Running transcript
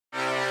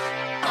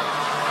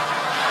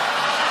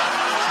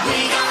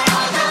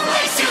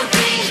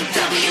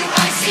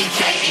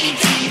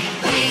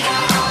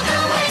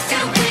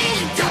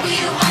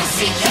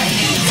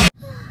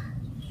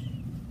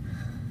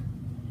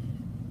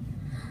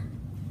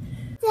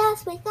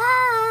Princess, wake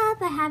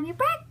up! I have your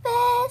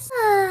breakfast!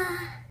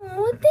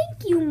 Oh,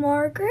 thank you,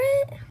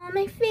 Margaret. Oh,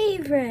 my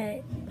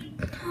favorite.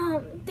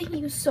 Oh, thank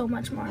you so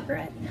much,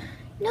 Margaret.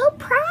 No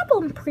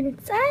problem,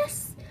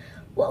 Princess.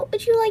 What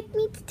would you like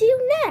me to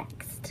do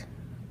next?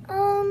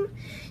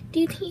 Do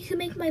you think you can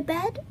make my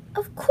bed?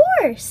 Of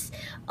course.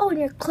 Oh, and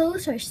your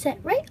clothes are set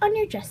right on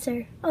your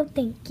dresser. Oh,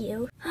 thank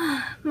you.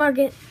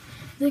 Margaret,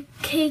 the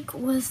cake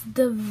was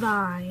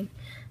divine.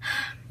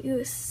 You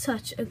are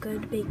such a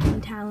good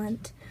baking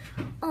talent.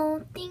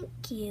 Oh, thank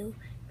you.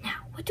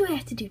 Now, what do I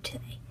have to do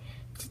today?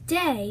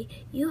 Today,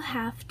 you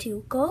have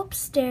to go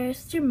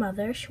upstairs with your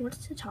mother. She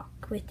wants to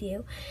talk with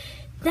you.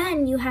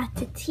 Then you have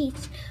to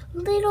teach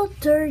little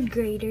third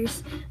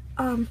graders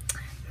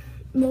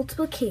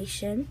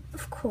multiplication,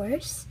 of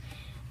course.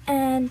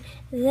 And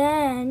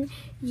then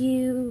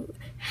you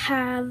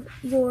have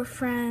your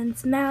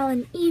friends Mal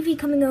and Evie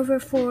coming over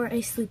for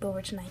a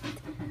sleepover tonight.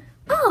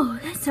 Oh,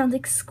 that sounds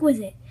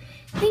exquisite.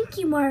 Thank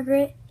you,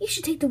 Margaret. You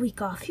should take the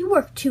week off. You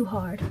work too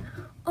hard.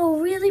 Oh,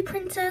 really,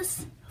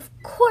 Princess? Of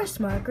course,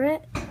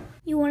 Margaret.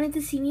 You wanted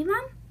to see me,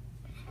 Mom?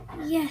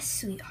 Yes,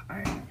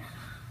 sweetheart.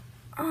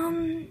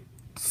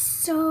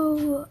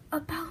 So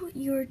about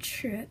your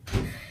trip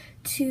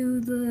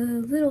to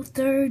the little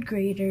third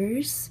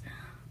graders,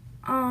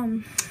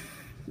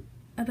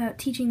 about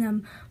teaching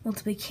them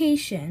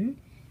multiplication,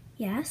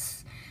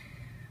 yes.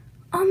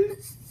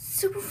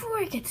 So before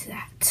I get to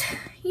that,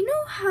 you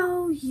know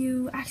how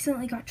you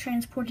accidentally got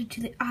transported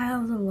to the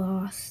Isle of the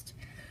Lost?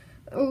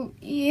 Oh,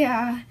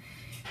 yeah.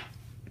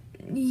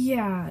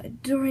 Yeah,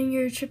 during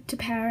your trip to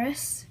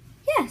Paris?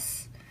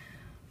 Yes.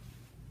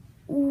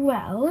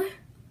 Well,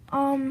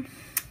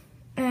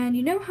 and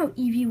you know how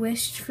Evie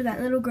wished for that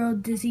little girl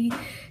Dizzy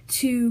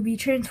to be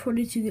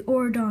transported to the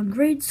Oradon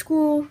grade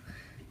school?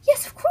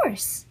 Yes, of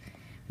course.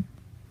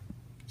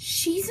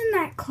 She's in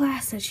that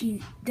class that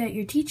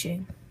you're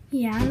teaching.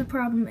 Yeah, and the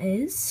problem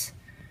is,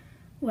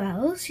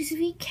 well, she's a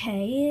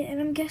VK, and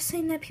I'm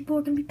guessing that people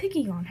are going to be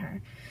picking on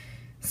her.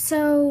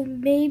 So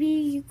maybe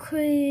you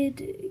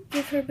could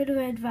give her a bit of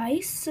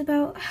advice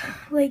about,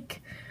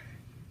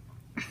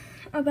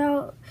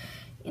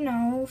 you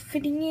know,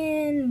 fitting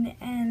in,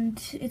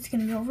 and it's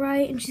going to be all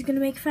right, and she's going to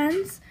make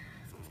friends?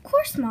 Of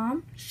course,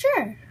 Mom.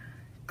 Sure.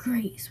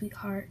 Great,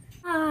 sweetheart.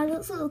 Ah,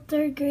 those little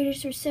third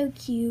graders are so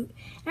cute,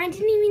 and I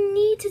didn't even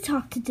need to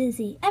talk to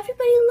Dizzy.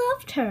 Everybody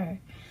loved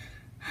her.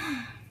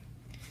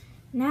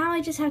 Now I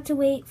just have to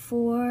wait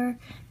for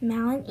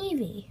Mal and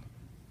Evie.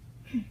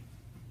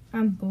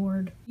 I'm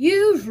bored.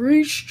 You've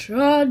reached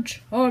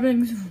Judge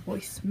Harming's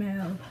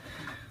voicemail.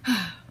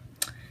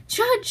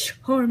 Judge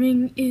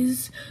Harming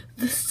is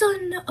the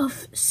son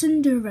of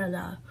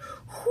Cinderella,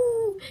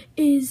 who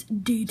is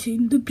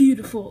dating the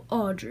beautiful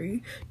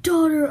Audrey,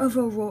 daughter of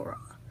Aurora.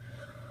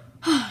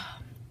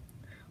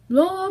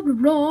 Blah, blah,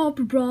 blah,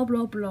 blah,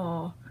 blah,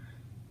 blah.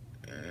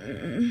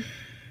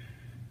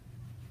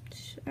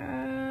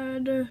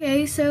 Sad.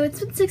 Okay, so it's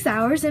been 6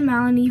 hours and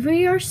Mal and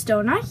Evie are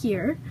still not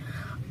here.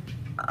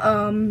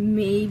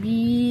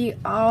 Maybe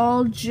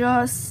I'll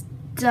just,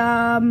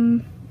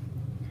 also,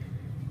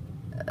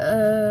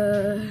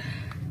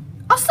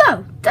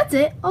 that's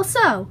it,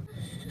 also.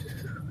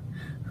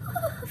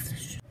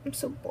 I'm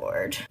so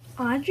bored.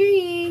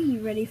 Audrey,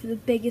 you ready for the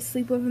biggest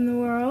sleepover in the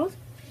world?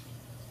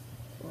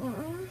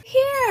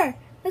 Here,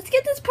 let's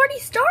get this party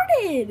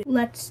started.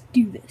 Let's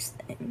do this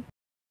thing.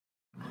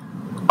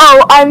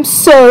 Oh, I'm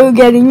so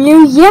getting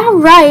you. Yeah,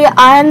 right.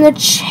 I'm the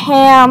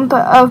champ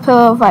of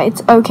pillow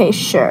fights. Okay,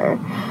 sure.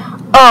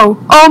 Oh,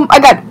 I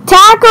got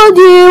tackled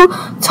you.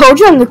 Told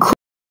you I'm the cool.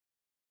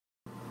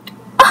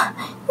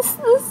 This is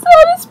the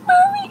saddest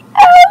movie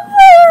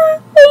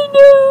ever. I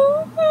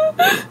know.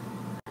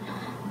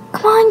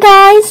 Come on,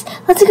 guys.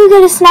 Let's go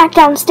get a snack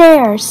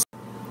downstairs.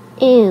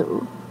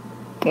 Ew.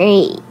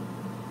 Great.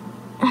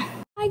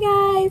 Bye,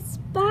 guys.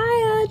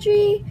 Bye,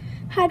 Audrey.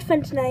 Had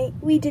fun tonight.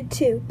 We did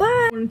too.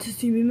 Bye. Want to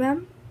see me,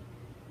 ma'am?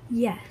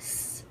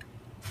 Yes.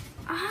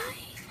 I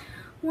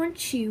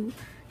want you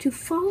to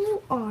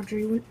follow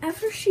Audrey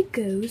whenever she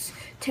goes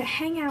to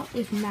hang out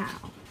with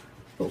Mal.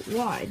 But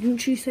why? Didn't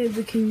she save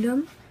the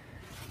kingdom?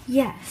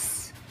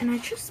 Yes. And I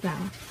trust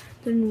Mal.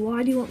 Then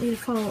why do you want me to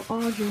follow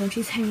Audrey when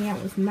she's hanging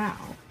out with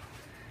Mal?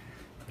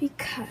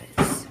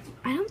 Because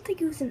I don't think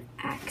it was an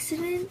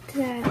accident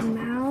that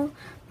Mal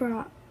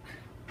brought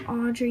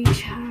Audrey,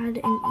 Chad,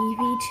 and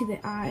Evie to the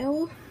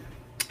Isle,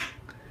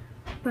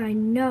 but I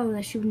know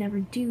that she would never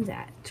do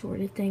that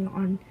sort of thing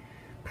on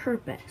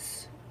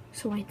purpose.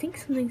 So I think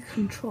something's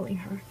controlling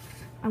her.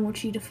 I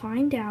want you to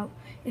find out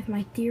if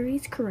my theory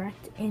is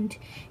correct and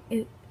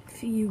if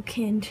you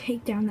can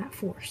take down that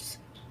force.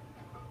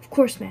 Of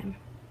course, ma'am.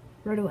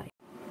 Right away.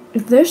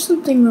 If there's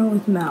something wrong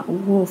with Mal,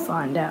 we'll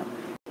find out.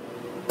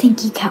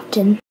 Thank you,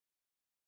 Captain.